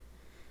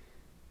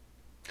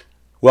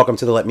Welcome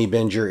to the Let Me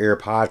Bend Your Ear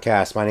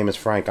podcast. My name is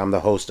Frank. I'm the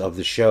host of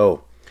the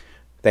show.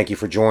 Thank you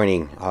for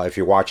joining if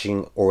you're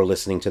watching or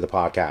listening to the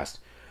podcast.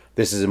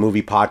 This is a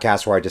movie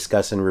podcast where I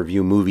discuss and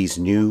review movies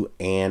new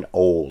and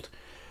old.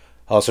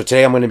 So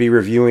today I'm going to be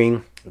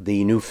reviewing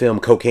the new film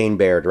Cocaine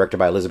Bear, directed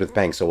by Elizabeth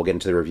Banks. So we'll get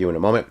into the review in a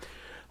moment.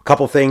 A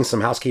couple things, some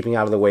housekeeping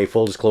out of the way,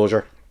 full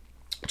disclosure.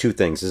 Two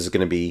things. This is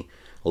going to be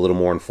a little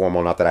more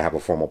informal. Not that I have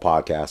a formal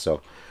podcast, so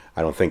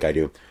I don't think I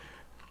do.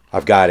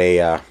 I've got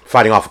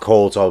fighting off a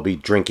cold, so I'll be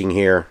drinking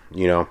here.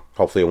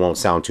 Hopefully it won't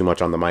sound too much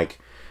on the mic,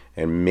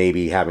 and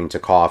maybe having to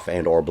cough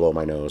and or blow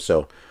my nose.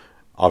 So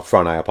up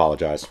front, I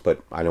apologize,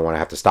 but I don't want to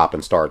have to stop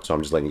and start, so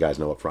I'm just letting you guys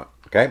know up front.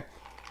 Okay.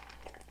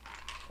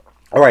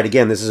 All right.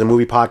 Again, this is a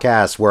movie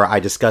podcast where I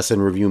discuss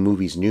and review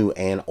movies new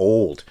and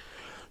old.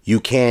 You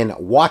can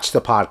watch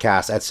the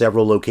podcast at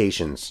several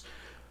locations.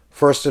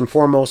 First and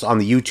foremost, on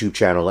the YouTube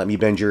channel, Let Me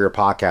Bend Your Ear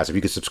podcast. If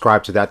you could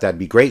subscribe to that, that'd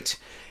be great.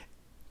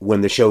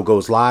 When the show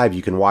goes live,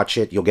 you can watch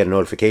it. You'll get a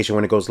notification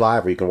when it goes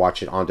live, or you can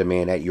watch it on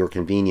demand at your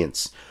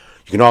convenience.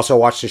 You can also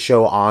watch the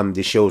show on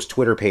the show's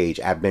Twitter page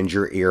at Bend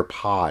Your Ear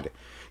Pod.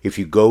 If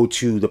you go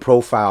to the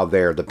profile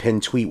there, the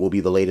pinned tweet will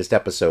be the latest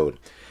episode.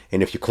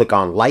 And if you click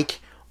on like,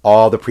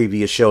 all the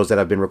previous shows that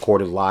have been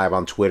recorded live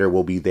on Twitter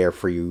will be there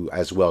for you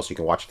as well, so you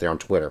can watch it there on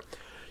Twitter.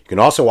 You can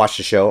also watch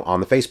the show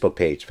on the Facebook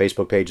page.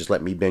 Facebook page is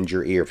Let Me Bend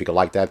Your Ear. If you could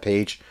like that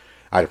page,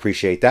 I'd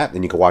appreciate that.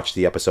 Then you can watch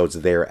the episodes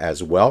there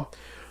as well.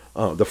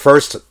 The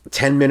first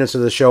 10 minutes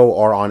of the show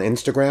are on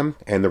Instagram,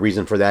 and the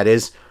reason for that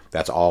is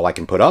that's all I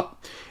can put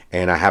up,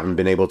 and I haven't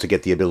been able to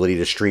get the ability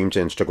to stream to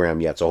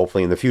Instagram yet, so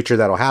hopefully in the future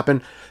that'll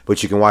happen,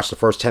 but you can watch the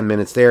first 10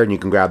 minutes there, and you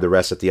can grab the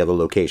rest at the other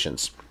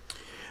locations.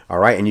 All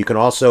right, and you can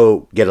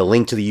also get a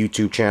link to the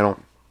YouTube channel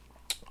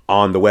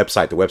on the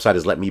website. The website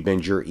is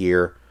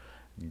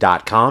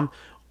letmebendyourear.com.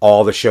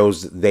 All the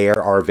shows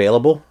there are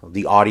available,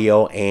 the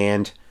audio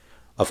and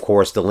of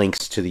course, the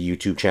links to the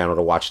YouTube channel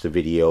to watch the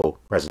video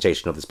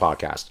presentation of this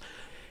podcast.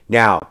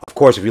 Now, of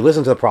course, if you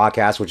listen to the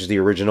podcast, which is the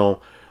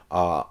original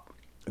way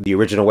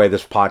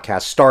this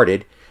podcast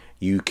started,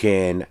 you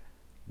can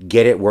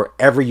get it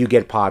wherever you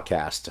get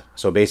podcasts.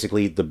 So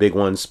basically, the big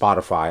ones: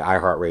 Spotify,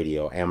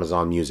 iHeartRadio,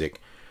 Amazon Music,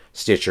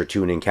 Stitcher,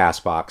 TuneIn,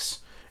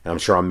 Castbox, and I'm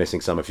sure I'm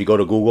missing some. If you go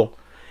to Google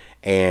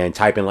and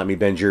type in "Let Me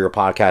Bend Your Ear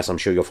Podcast," I'm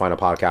sure you'll find a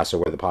podcaster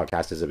where the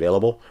podcast is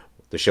available.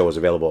 The show is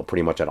available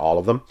pretty much at all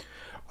of them.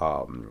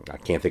 I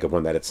can't think of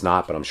one that it's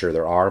not, but I'm sure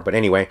there are. But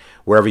anyway,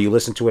 wherever you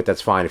listen to it, that's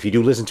fine. If you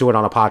do listen to it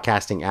on a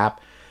podcasting app,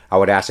 I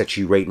would ask that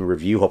you rate and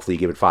review. Hopefully you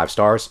give it 5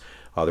 stars.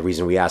 The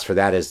reason we ask for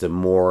that is the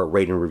more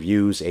rate and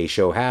reviews a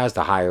show has,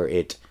 the higher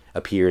it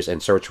appears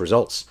in search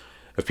results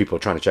if people are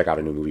trying to check out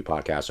a new movie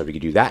podcast. So if you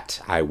could do that,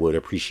 I would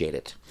appreciate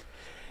it.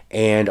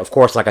 And of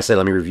course, like I said,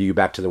 let me review you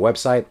back to the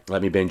website,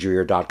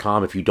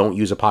 letmebendyourear.com. If you don't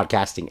use a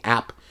podcasting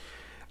app,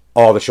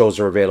 all the shows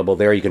are available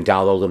there. You can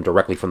download them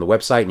directly from the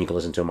website, and you can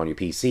listen to them on your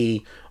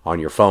PC, on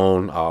your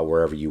phone,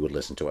 wherever you would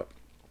listen to it.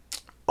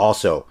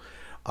 Also,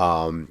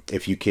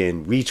 if you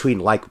can retweet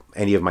and like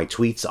any of my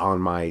tweets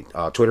on my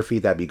Twitter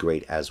feed, that'd be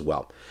great as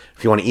well.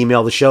 If you want to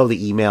email the show,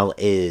 the email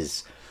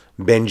is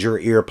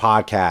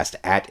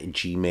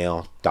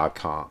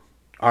bendyourearpodcast@gmail.com.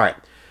 All right.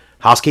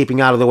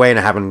 Housekeeping out of the way, and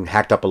I haven't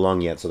hacked up a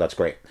lung yet, so that's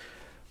great.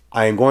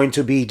 I am going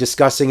to be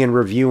discussing and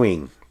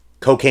reviewing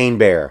Cocaine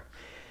Bear.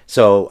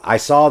 So I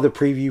saw the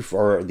preview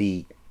for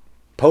the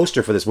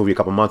poster for this movie a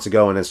couple months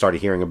ago and then started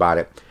hearing about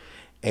it.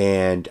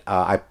 And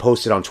I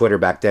posted on Twitter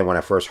back then when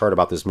I first heard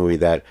about this movie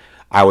that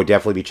I would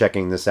definitely be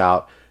checking this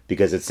out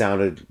because it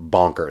sounded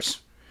bonkers.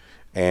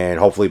 And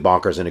hopefully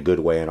bonkers in a good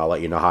way. And I'll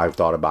let you know how I've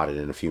thought about it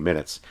in a few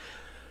minutes.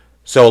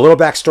 So a little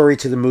backstory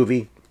to the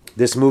movie.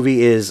 This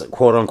movie is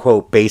quote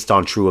unquote based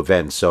on true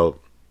events. So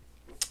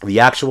the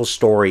actual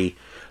story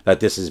that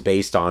this is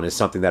based on is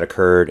something that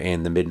occurred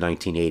in the mid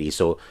 1980s.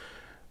 So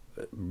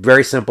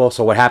very simple.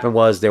 So what happened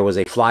was there was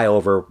a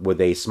flyover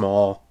with a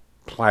small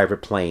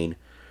private plane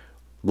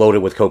loaded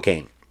with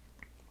cocaine.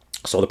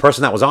 So the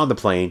person that was on the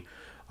plane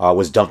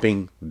was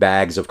dumping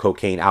bags of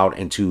cocaine out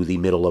into the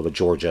middle of a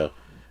Georgia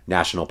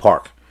national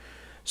park.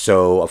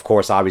 So, of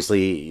course,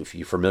 obviously, if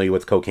you're familiar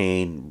with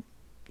cocaine,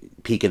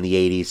 peak in the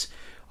 80s,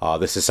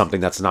 this is something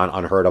that's not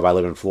unheard of. I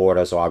live in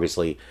Florida, so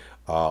obviously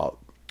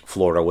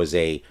Florida was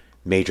a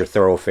major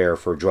thoroughfare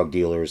for drug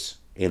dealers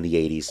in the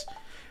 80s.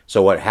 So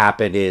what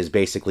happened is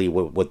basically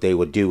what they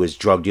would do is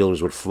drug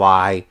dealers would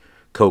fly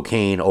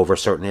cocaine over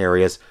certain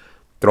areas,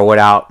 throw it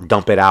out,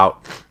 dump it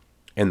out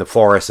in the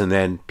forest, and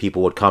then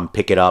people would come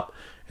pick it up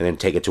and then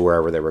take it to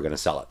wherever they were going to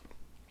sell it.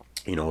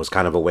 It was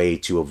kind of a way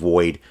to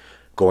avoid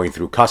going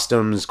through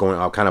customs, kind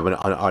of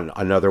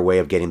another way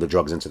of getting the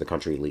drugs into the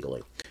country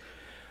legally.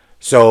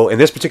 So in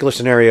this particular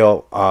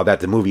scenario that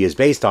the movie is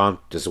based on,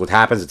 this is what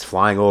happens. It's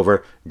flying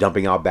over,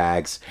 dumping out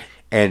bags.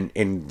 And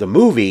in the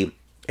movie,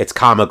 it's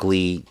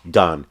comically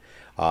done.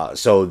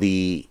 So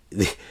the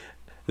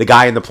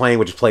guy in the plane,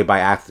 which is played by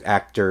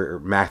actor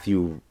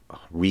Matthew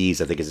Rhys,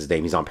 I think is his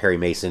name. He's on Perry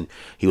Mason.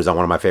 He was on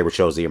one of my favorite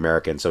shows, The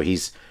American. So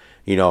he's,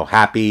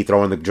 happy,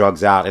 throwing the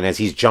drugs out. And as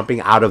he's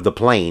jumping out of the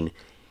plane,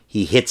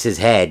 he hits his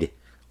head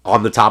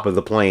on the top of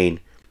the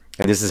plane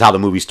And this is how the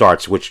movie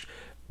starts, which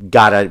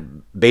got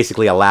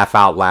basically a laugh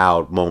out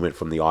loud moment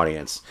from the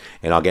audience.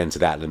 And I'll get into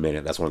that in a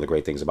minute. That's one of the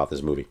great things about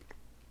this movie.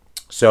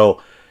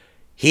 So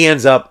he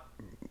ends up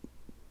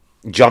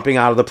jumping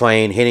out of the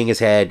plane, hitting his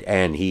head,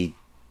 and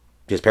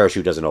his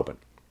parachute doesn't open.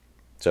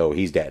 So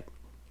he's dead.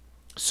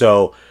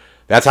 So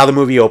that's how the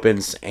movie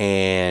opens.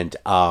 And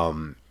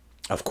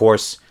of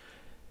course,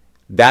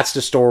 that's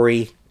the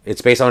story.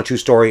 It's based on a true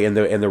story. In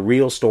the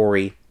real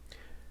story,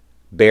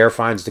 Bear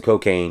finds the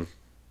cocaine,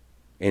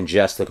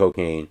 ingests the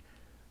cocaine,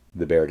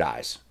 the bear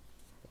dies.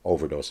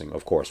 Overdosing,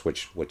 of course,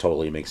 which would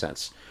totally make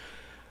sense.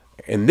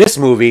 In this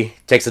movie,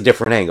 takes a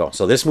different angle.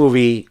 So this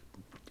movie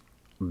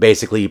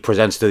basically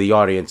presents to the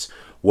audience,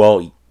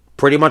 well,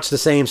 pretty much the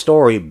same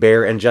story.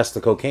 Bear ingests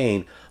the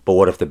cocaine, but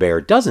what if the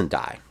bear doesn't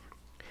die?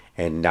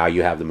 And now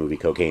you have the movie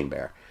Cocaine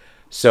Bear.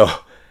 So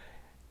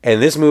in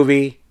this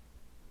movie,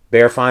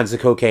 Bear finds the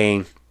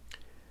cocaine,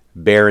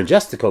 Bear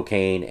ingests the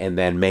cocaine, and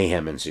then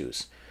mayhem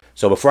ensues.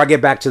 So before I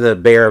get back to the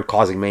bear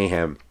causing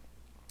mayhem,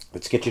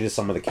 let's get you to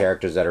some of the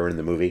characters that are in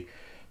the movie.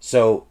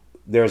 So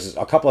there's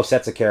a couple of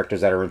sets of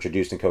characters that are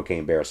introduced in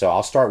Cocaine Bear. So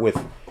I'll start with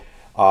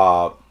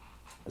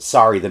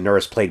Sari, the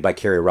nurse, played by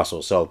Kerry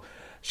Russell. So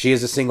she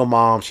is a single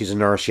mom. She's a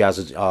nurse. She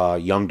has a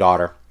young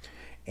daughter.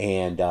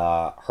 And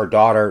her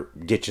daughter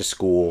ditches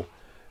school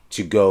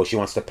to go. She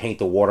wants to paint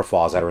the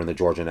waterfalls that are in the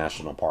Georgia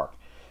National Park.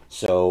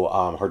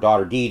 So her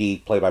daughter, Dee Dee,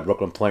 played by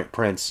Brooklyn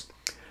Prince,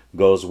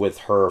 goes with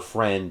her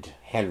friend,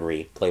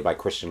 Henry, played by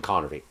Christian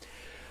Convery.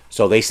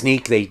 So they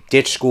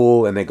ditch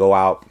school, and they go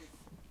out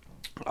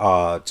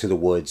to the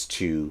woods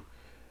to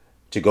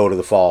go to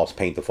the falls,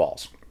 paint the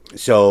falls.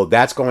 So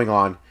that's going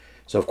on.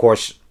 So, of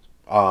course,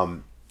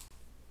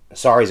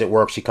 Sari's at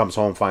work. She comes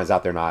home, finds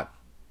out they're not.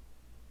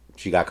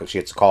 She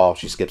gets a call.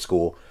 She skips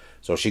school.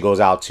 So she goes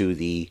out to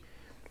the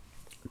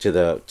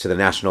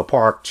national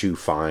park to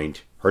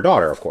find her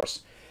daughter, of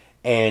course.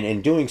 And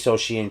in doing so,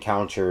 she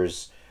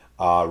encounters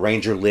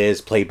Ranger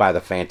Liz, played by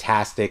the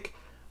fantastic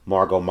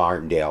Margot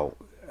Martindale.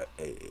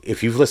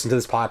 If you've listened to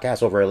this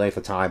podcast over a length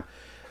of time,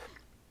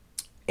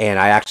 and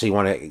I actually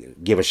want to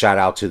give a shout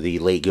out to the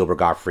late Gilbert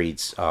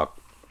Gottfried's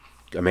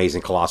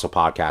amazing Colossal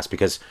podcast,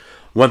 because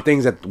one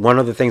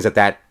of the things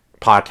that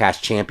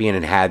podcast championed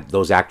and had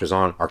those actors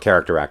on are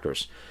character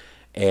actors.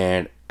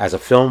 And as a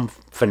film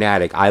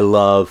fanatic, I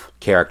love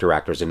character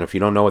actors. And if you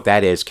don't know what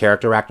that is,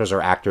 character actors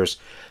are actors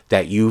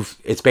that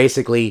it's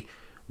basically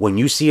when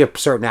you see a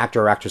certain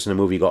actor or actress in a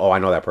movie, you go, oh, I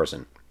know that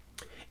person.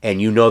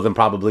 And you know them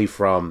probably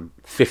from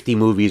 50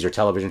 movies or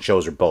television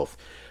shows or both.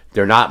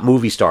 They're not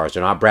movie stars.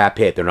 They're not Brad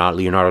Pitt. They're not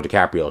Leonardo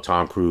DiCaprio,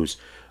 Tom Cruise,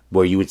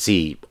 where you would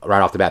see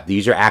right off the bat.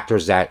 These are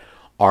actors that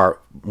are,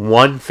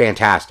 one,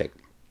 fantastic,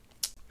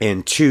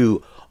 and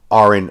two,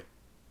 are in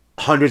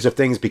hundreds of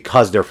things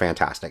because they're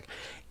fantastic.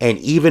 And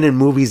even in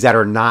movies that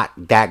are not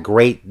that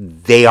great,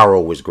 they are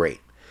always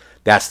great.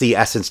 That's the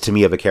essence to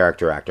me of a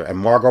character actor. And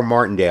Margot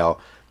Martindale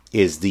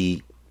is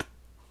the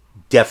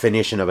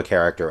definition of a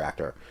character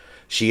actor.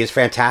 She is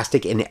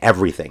fantastic in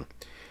everything.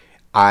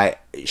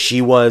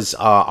 She was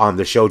on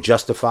the show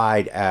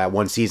Justified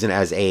one season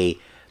as a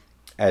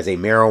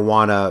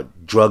marijuana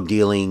drug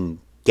dealing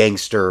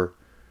gangster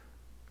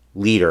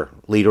leader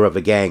of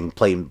the gang.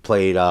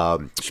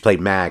 She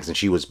played Mags, and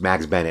she was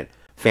Mags Bennett.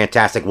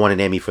 Fantastic, won an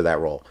Emmy for that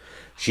role.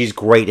 She's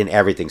great in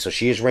everything. So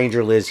she is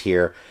Ranger Liz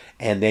here,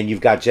 and then you've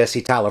got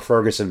Jesse Tyler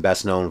Ferguson,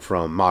 best known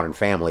from Modern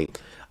Family,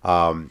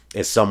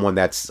 is someone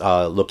that's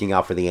looking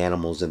out for the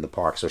animals in the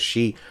park. So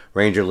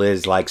Ranger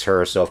Liz likes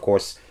her. So of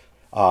course,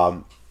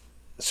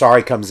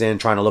 Sari comes in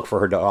trying to look for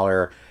her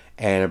daughter,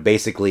 and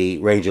basically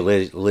Ranger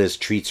Liz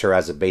treats her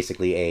as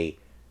basically a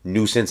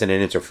nuisance and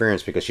an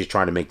interference because she's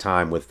trying to make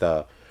time with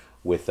the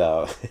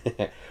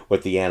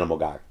animal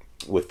guy,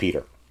 with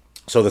Peter.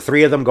 So the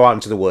three of them go out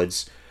into the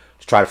woods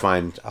to try to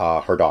find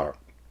her daughter.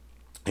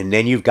 And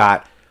then you've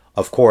got,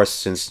 of course,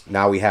 since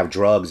now we have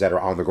drugs that are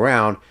on the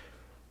ground,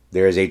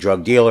 there is a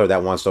drug dealer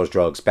that wants those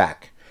drugs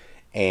back.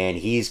 And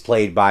he's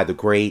played by the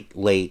great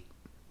late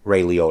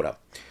Ray Liotta.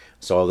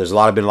 So there's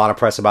been a lot of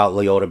press about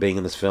Liotta being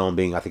in this film,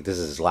 I think this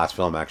is his last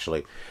film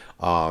actually.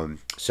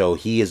 So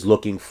he is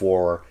looking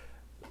for,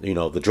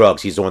 the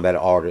drugs. He's the one that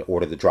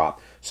ordered the drop.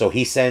 So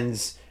he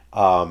sends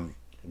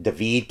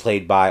David,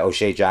 played by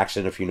O'Shea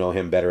Jackson, if you know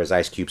him better as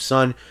Ice Cube's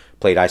son,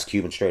 played Ice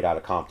Cube in Straight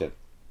Outta Compton.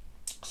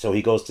 So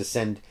he goes to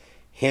send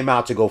him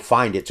out to go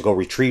find it, to go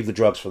retrieve the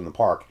drugs from the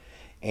park.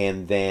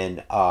 And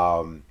then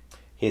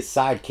his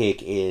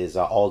sidekick is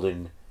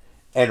Alden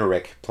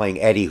Ehrenreich,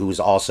 playing Eddie, who's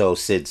also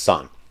Sid's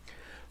son.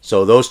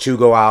 So those two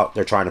go out,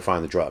 they're trying to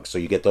find the drugs. So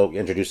you get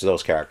introduced to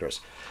those characters.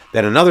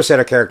 Then another set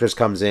of characters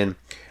comes in,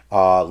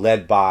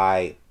 led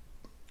by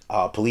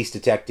police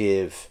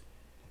detective,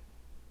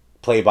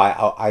 played by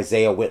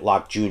Isaiah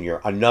Whitlock Jr.,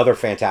 another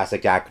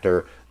fantastic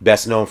actor,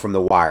 best known from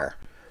The Wire.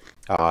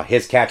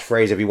 His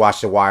catchphrase, if you watch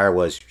The Wire,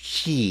 was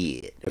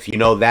 "shit." If you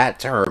know that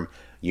term,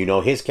 you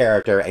know his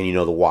character and you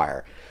know The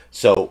Wire.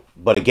 So,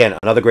 but again,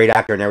 another great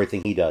actor in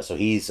everything he does. So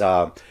he's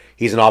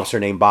an officer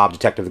named Bob,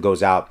 detective that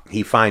goes out.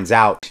 He finds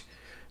out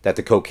that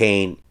the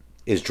cocaine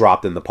is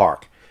dropped in the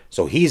park.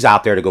 So he's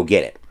out there to go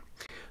get it.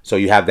 So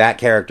you have that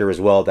character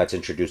as well that's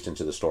introduced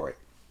into the story.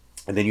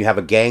 And then you have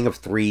a gang of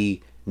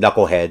 3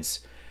 knuckleheads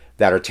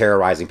that are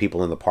terrorizing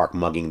people in the park,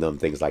 mugging them,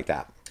 things like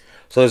that.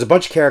 So there's a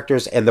bunch of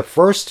characters, and the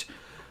first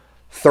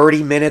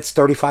 30 minutes,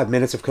 35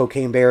 minutes of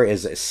Cocaine Bear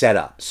is set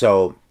up.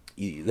 So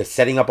they're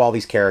setting up all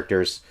these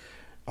characters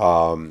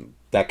that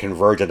end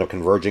up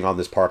converging on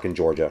this park in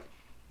Georgia.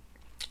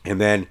 And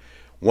then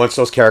once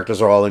those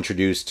characters are all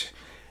introduced,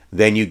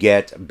 then you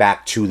get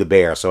back to the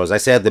bear. So as I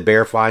said, the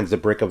bear finds the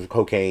brick of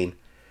cocaine,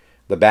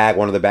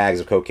 one of the bags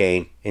of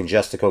cocaine,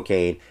 ingests the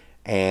cocaine,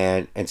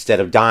 and instead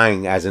of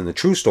dying, as in the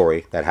true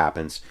story that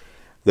happens,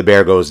 the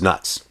bear goes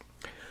nuts.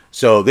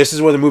 So this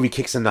is where the movie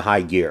kicks into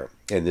high gear,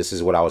 and this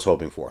is what I was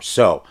hoping for.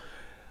 So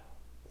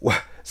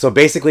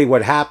basically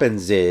what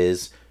happens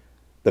is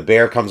the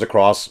bear comes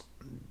across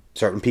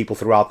certain people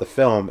throughout the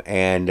film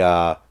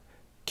and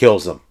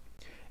kills them.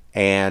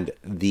 And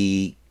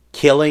the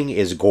killing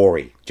is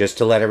gory. Just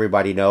to let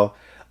everybody know,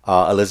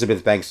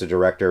 Elizabeth Banks, the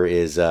director,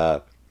 is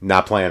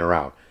not playing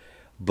around.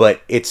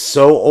 But it's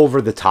so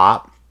over the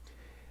top.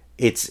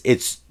 It's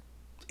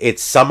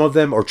some of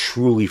them are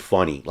truly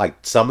funny. Like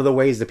some of the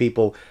ways that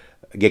people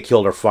get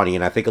killed are funny.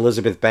 And I think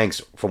Elizabeth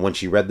Banks, from when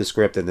she read the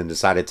script and then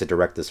decided to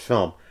direct this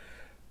film,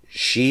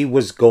 she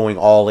was going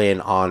all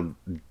in on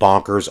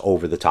bonkers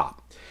over the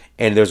top.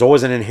 And there's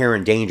always an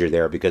inherent danger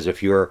there, because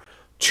if you're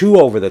too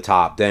over the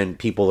top, then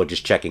people are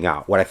just checking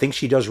out. What I think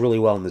she does really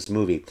well in this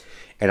movie,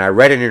 and I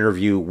read an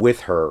interview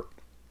with her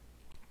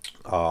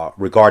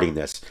regarding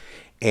this,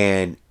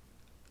 and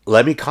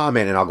let me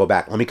comment, and I'll go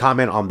back. Let me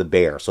comment on the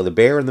bear. So the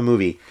bear in the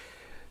movie,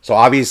 so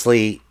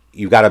obviously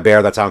you've got a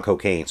bear that's on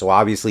cocaine, so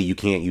obviously you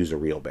can't use a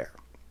real bear.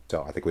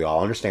 So I think we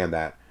all understand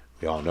that.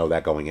 We all know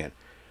that going in.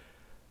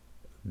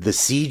 The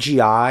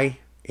CGI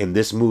in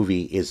this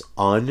movie is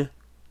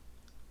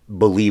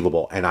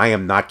unbelievable, and I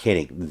am not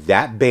kidding.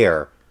 That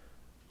bear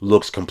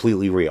looks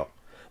completely real.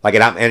 Like,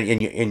 and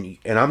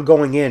I'm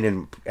going in,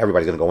 and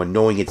everybody's gonna go in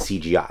knowing it's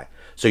CGI.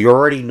 So you're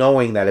already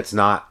knowing that it's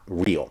not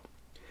real.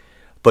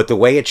 But the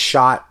way it's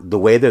shot, the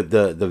way that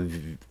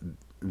the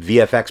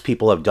VFX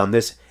people have done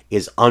this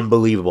is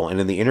unbelievable.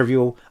 And in the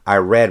interview I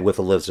read with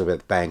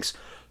Elizabeth Banks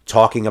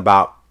talking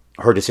about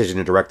her decision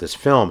to direct this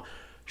film,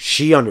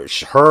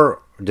 her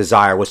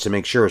desire was to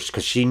make sure,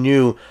 because she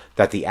knew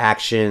that the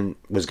action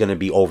was going to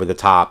be over the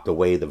top, the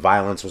way the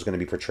violence was going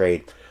to be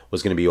portrayed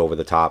was going to be over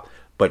the top.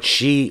 But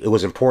it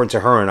was important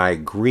to her, and I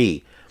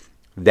agree,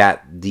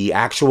 that the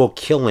actual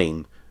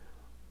killing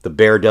the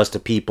bear does to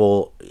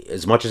people,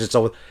 as much as it's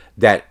over,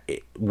 that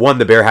one,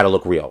 the bear had to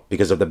look real.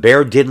 Because if the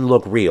bear didn't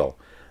look real,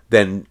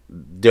 then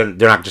they're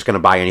not just going to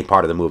buy any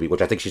part of the movie,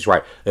 which I think she's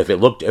right. If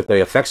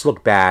the effects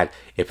look bad,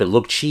 if it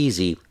looked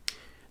cheesy,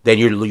 then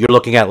you're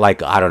looking at,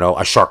 like, I don't know,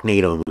 a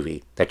Sharknado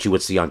movie that you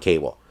would see on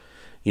cable,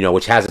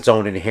 which has its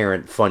own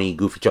inherent funny,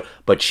 goofy joke.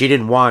 But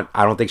I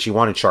don't think she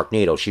wanted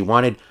Sharknado. She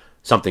wanted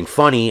something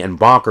funny and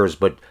bonkers,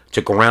 but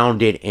to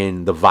ground it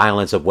in the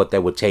violence of what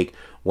that would take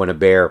when a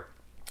bear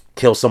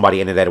kills somebody,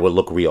 and that it would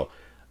look real.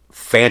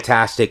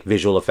 Fantastic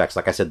visual effects.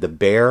 Like I said, the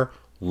bear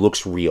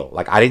looks real.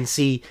 Like,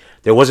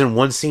 there wasn't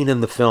one scene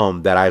in the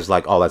film that I was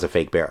like, oh, that's a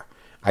fake bear.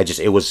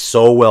 It was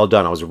so well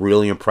done. I was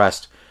really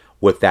impressed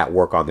with that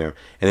work on there.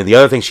 And then the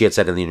other thing she had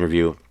said in the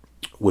interview,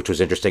 which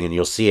was interesting, and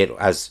you'll see it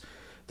as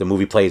the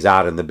movie plays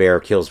out and the bear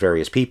kills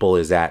various people,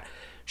 is that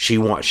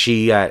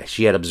she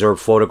had observed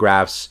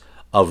photographs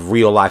of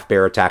real life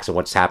bear attacks and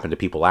what's happened to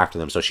people after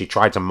them. So she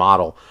tried to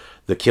model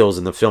the kills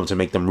in the film to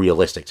make them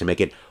realistic, to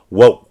make it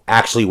what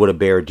actually would a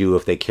bear do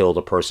if they killed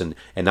a person,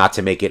 and not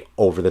to make it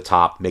over the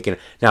top, making it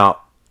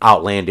now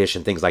outlandish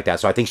and things like that.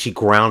 So I think she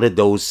grounded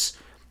those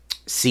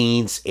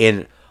scenes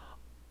in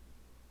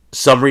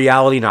some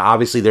reality. Now,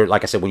 obviously,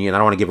 like I said, I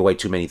don't want to give away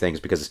too many things,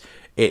 because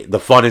the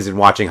fun is in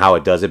watching how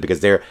it does it,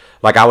 because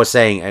like I was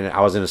saying, and I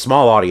was in a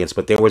small audience,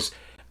 but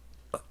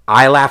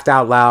I laughed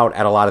out loud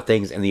at a lot of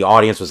things, and the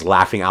audience was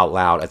laughing out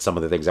loud at some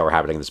of the things that were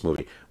happening in this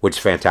movie, which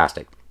is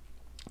fantastic.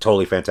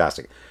 Totally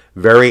fantastic.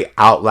 Very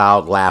out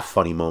loud, laugh,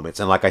 funny moments.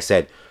 And like I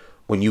said,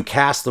 when you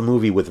cast the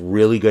movie with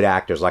really good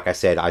actors, like I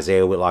said,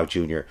 Isaiah Whitlock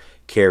Jr.,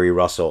 Kerry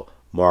Russell,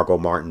 Margot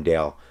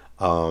Martindale,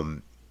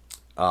 Ray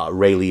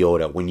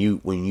Liotta, when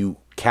you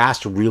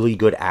cast really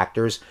good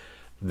actors,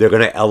 they're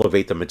going to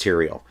elevate the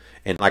material.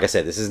 And like I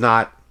said, this is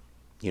not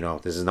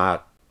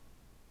the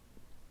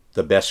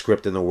best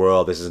script in the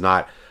world. This is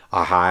not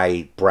a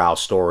highbrow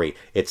story.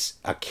 It's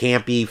a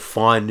campy,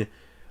 fun,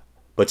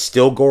 but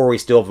still gory,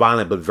 still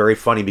violent, but very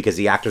funny, because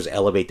the actors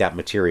elevate that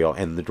material,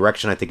 and the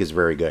direction, I think, is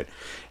very good.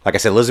 Like I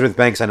said, Elizabeth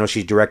Banks, I know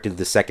she directed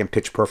the second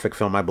Pitch Perfect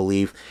film, I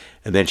believe,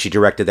 and then she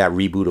directed that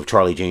reboot of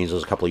Charlie's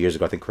Angels a couple of years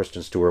ago. I think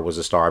Kristen Stewart was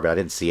a star, but I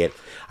didn't see it.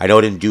 I know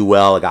it didn't do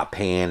well. It got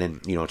panned,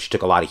 and she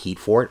took a lot of heat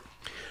for it.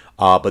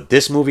 But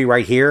this movie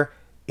right here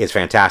is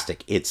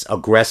fantastic. It's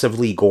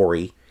aggressively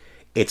gory.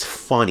 It's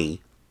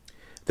funny.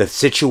 The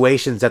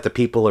situations that the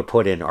people are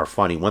put in are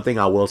funny. One thing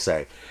I will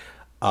say,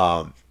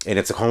 and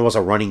it's almost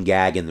a running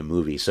gag in the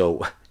movie.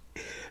 So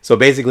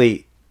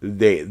basically,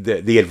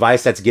 the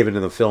advice that's given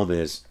in the film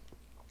is,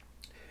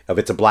 if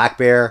it's a black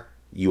bear,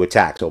 you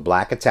attack. So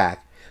black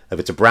attack. If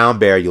it's a brown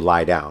bear, you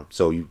lie down.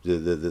 So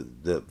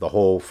the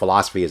whole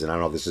philosophy is, and I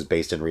don't know if this is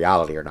based in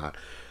reality or not,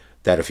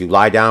 that if you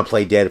lie down,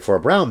 play dead for a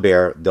brown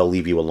bear, they'll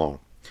leave you alone.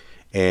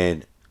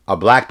 And a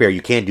black bear,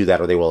 you can't do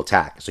that or they will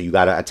attack. So you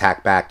got to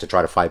attack back to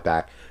try to fight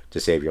back to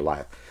save your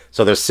life.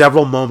 So there's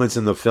several moments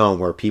in the film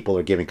where people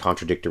are giving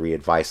contradictory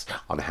advice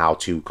on how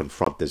to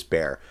confront this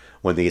bear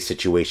when the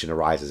situation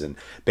arises. And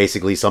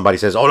basically somebody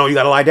says, "Oh no, you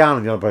got to lie down,"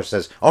 and the other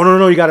person says, "Oh no, no,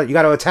 no, you got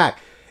to attack."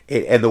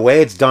 And the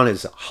way it's done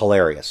is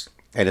hilarious,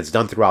 and it's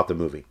done throughout the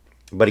movie.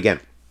 But again,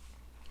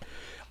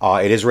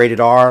 it is rated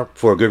R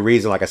for a good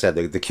reason. Like I said,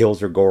 the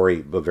kills are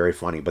gory but very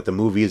funny. But the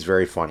movie is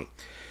very funny.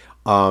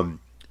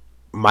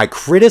 My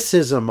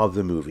criticism of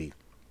the movie,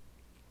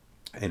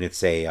 and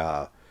it's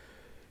a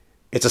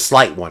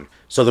slight one.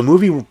 So the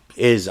movie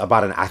is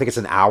I think it's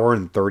an hour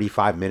and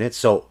 35 minutes.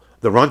 So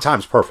the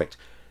runtime's perfect.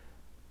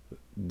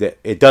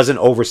 It doesn't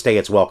overstay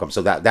its welcome.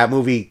 So that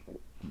movie,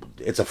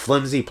 it's a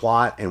flimsy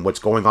plot, and what's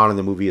going on in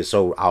the movie is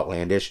so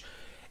outlandish.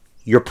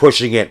 You're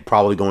pushing it,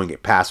 probably going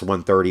past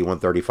 130,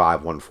 135,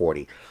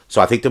 140.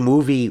 So I think the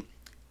movie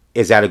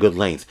is at a good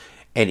length.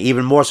 And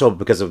even more so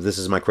because of this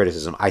is my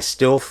criticism. I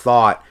still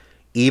thought,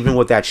 even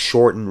with that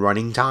shortened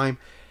running time,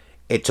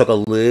 it took a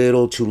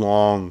little too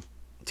long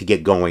to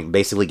get going,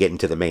 basically getting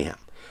to the mayhem.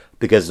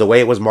 Because the way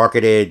it was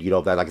marketed,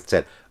 that, like I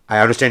said, I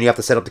understand you have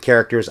to set up the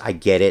characters. I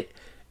get it.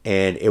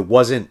 And it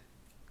wasn't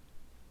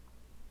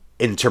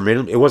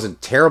intermittent. It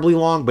wasn't terribly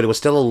long, but it was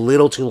still a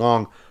little too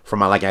long for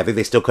my liking. I think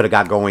they still could have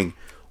got going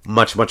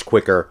much, much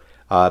quicker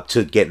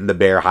to getting the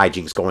bear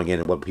hijinks going in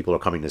and what people are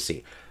coming to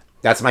see.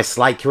 That's my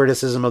slight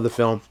criticism of the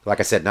film.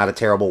 Like I said, not a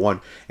terrible one,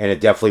 and it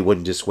definitely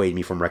wouldn't dissuade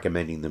me from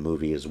recommending the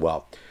movie as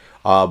well.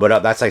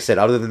 But that's, like I said,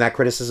 other than that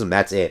criticism,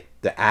 that's it.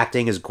 The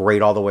acting is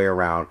great all the way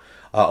around.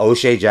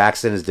 O'Shea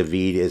Jackson as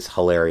David is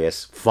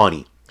hilarious,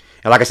 funny.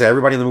 And like I said,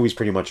 everybody in the movie is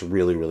pretty much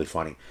really, really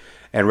funny.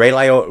 And Ray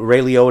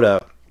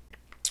Liotta,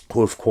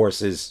 who of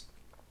course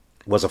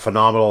was a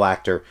phenomenal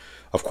actor,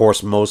 of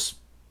course most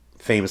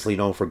famously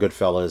known for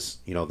Goodfellas,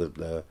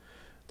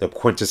 the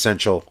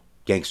quintessential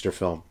gangster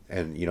film,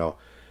 and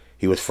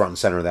he was front and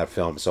center of that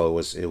film. So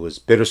it was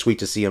bittersweet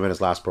to see him in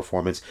his last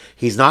performance.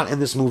 He's not in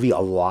this movie a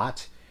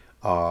lot,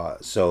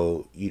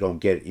 so you don't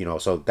get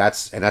so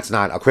that's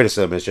not a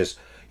criticism. It's just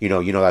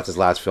that's his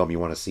last film. You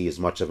want to see as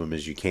much of him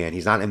as you can.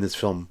 He's not in this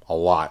film a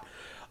lot.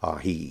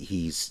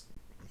 He's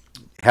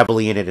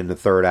heavily in it in the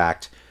third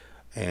act,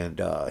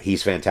 and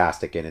he's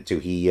fantastic in it too.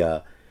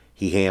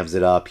 He hams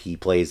it up. He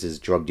plays his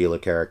drug dealer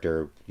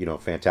character,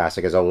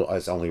 fantastic as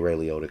only Ray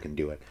Liotta can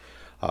do it.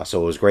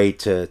 So it was great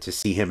to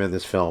see him in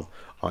this film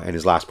and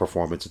his last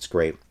performance. It's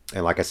great,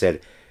 and like I said,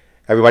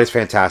 everybody's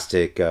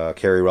fantastic.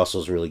 Kerry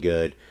Russell's really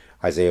good.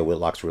 Isaiah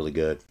Whitlock's really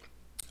good.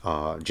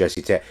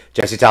 Jesse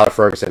Tyler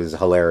Ferguson is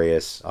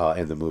hilarious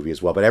in the movie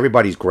as well. But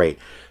everybody's great.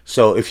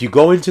 So if you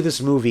go into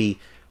this movie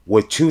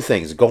with two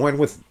things, go in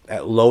with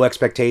low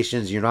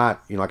expectations. You're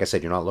not, like I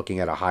said, you're not looking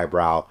at a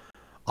highbrow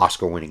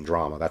Oscar-winning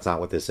drama. That's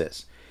not what this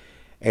is.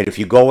 And if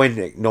you go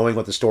in knowing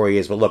what the story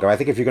is, but look, I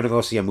think if you're going to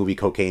go see a movie,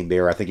 Cocaine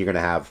Bear, I think you're going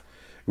to have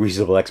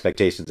reasonable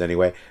expectations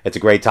anyway. It's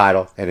a great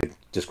title, and it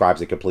describes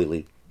it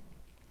completely.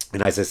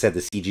 And as I said,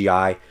 the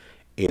CGI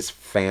is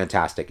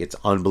fantastic. It's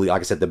unbelievable.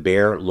 Like I said, the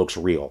bear looks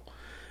real,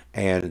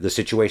 and the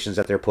situations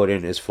that they're put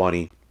in is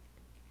funny.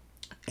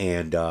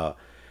 And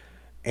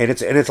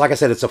it's like I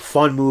said, it's a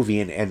fun movie,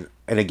 and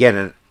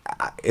again,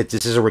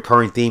 this is a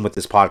recurring theme with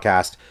this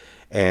podcast,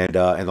 and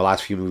in the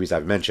last few movies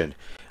I've mentioned,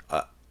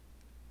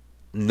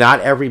 not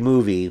every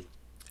movie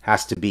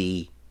has to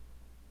be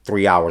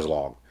 3 hours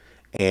long,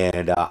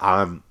 and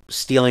I'm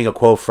stealing a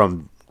quote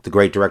from the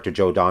great director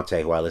Joe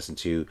Dante, who I listen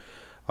to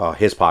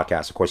his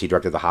podcast. Of course, he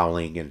directed The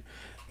Howling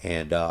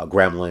and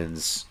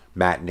Gremlins,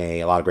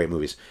 Matinee, a lot of great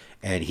movies,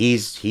 and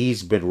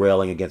he's been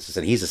railing against this,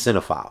 and he's a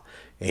cinephile,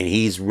 and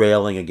he's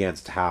railing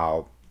against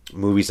how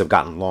movies have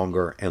gotten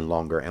longer and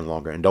longer and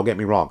longer. And don't get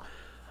me wrong,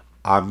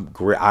 I'm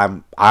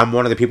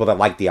one of the people that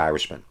like The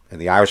Irishman, and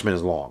The Irishman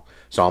is long,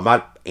 so I'm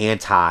not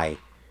anti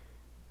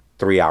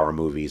 3-hour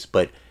movies,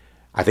 but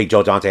I think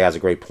Joe Dante has a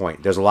great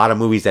point. There's a lot of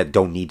movies that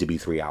don't need to be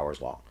 3 hours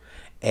long,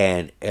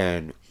 and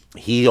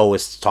he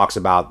always talks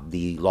about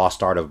the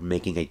lost art of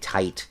making a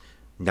tight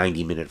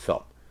 90-minute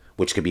film,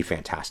 which could be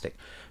fantastic.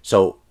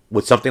 So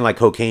with something like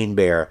Cocaine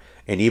Bear,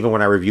 and even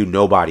when I reviewed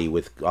Nobody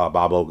with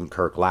Bob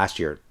Odenkirk last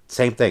year,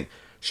 same thing.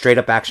 Straight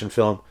up action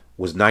film,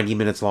 was 90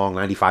 minutes long,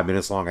 95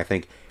 minutes long, I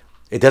think.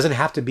 It doesn't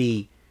have to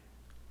be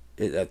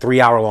a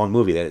 3-hour long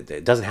movie.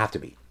 It doesn't have to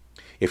be.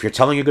 If you're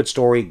telling a good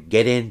story,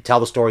 get in,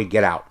 tell the story,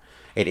 get out,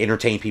 and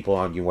entertain people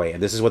on your way.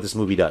 And this is what this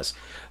movie does.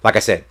 Like I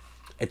said,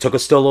 it took a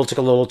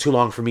little too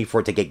long for me for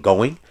it to get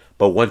going,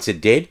 but once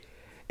it did,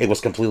 it was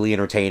completely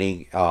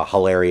entertaining,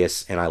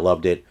 hilarious, and I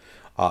loved it.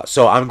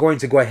 So I'm going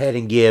to go ahead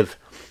and give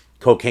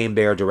Cocaine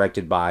Bear,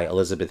 directed by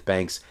Elizabeth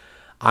Banks,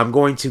 I'm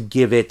going to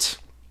give it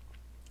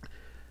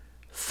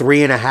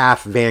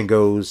 3.5 Van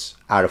Goghs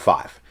out of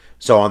 5.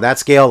 So on that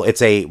scale,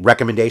 it's a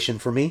recommendation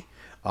for me.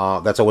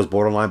 That's always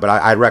borderline, but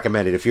I'd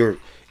recommend it.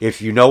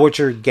 If you know what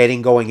you're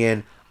getting going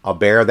in, a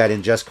bear that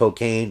ingests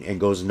cocaine and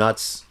goes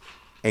nuts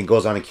and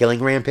goes on a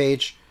killing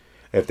rampage,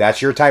 if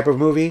that's your type of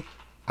movie,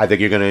 I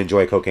think you're going to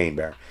enjoy Cocaine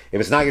Bear. If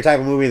it's not your type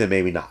of movie, then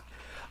maybe not.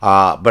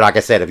 But like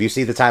I said, if you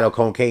see the title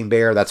Cocaine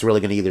Bear, that's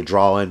really going to either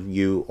draw in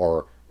you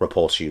or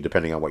repulse you,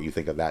 depending on what you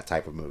think of that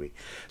type of movie.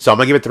 So I'm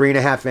going to give it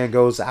 3.5 Van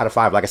Goghs out of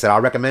 5. Like I said,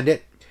 I'll recommend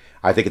it.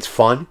 I think it's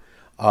fun.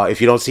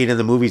 If you don't see it in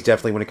the movies,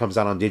 definitely when it comes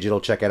out on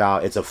digital, check it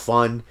out. It's a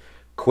fun,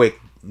 quick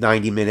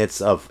 90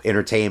 minutes of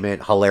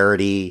entertainment,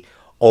 hilarity,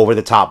 over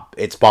the top.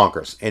 It's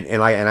bonkers.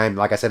 I'm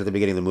like I said at the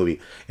beginning of the movie,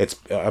 it's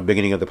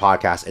beginning of the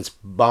podcast. It's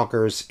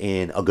bonkers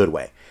in a good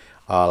way.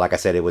 Like I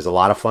said, it was a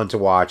lot of fun to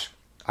watch.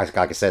 Like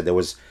I said, I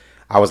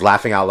was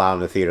laughing out loud in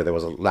the theater. There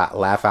was a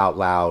laugh out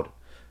loud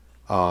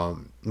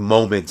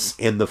moments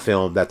in the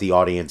film that the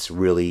audience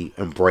really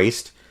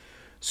embraced.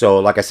 So,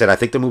 like I said, I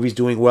think the movie's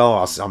doing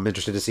well. I'm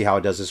interested to see how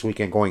it does this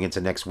weekend going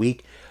into next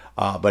week.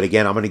 But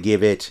again, I'm going to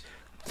give it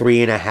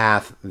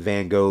 3.5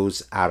 Van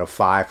Goghs out of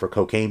 5 for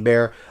Cocaine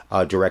Bear,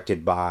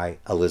 directed by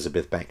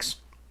Elizabeth Banks.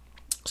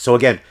 So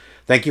again,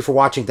 thank you for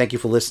watching. Thank you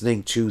for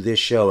listening to this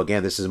show.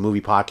 Again, this is a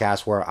movie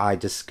podcast where I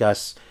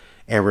discuss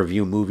and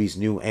review movies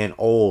new and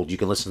old. You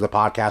can listen to the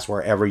podcast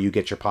wherever you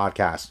get your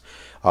podcast.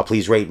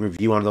 Please rate and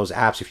review on those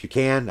apps if you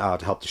can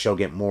to help the show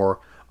get more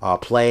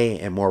play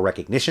and more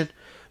recognition.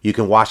 You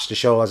can watch the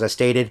show, as I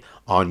stated,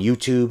 on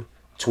YouTube,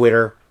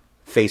 Twitter,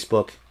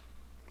 Facebook,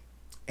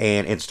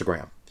 and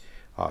Instagram.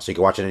 So you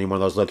can watch it at any one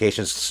of those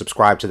locations.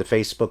 Subscribe to the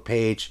Facebook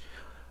page.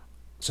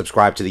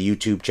 Subscribe to the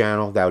YouTube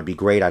channel. That would be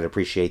great. I'd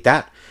appreciate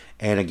that.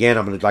 And again,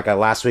 I'm gonna, like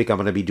last week, I'm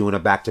going to be doing a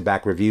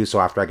back-to-back review. So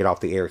after I get off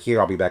the air here,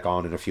 I'll be back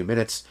on in a few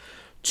minutes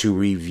to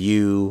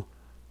review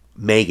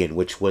Megan,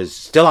 which was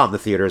still out in the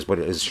theaters, but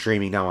it is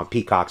streaming now on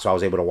Peacock. So I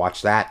was able to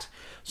watch that.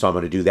 So I'm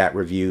going to do that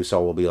review.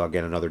 So we'll be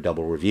again another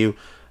double review.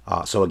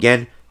 So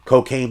again,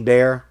 Cocaine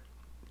Bear,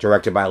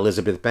 directed by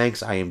Elizabeth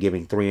Banks. I am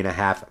giving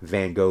 3.5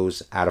 Van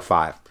Goghs out of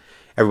 5.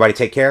 Everybody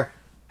take care.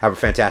 Have a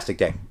fantastic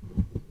day.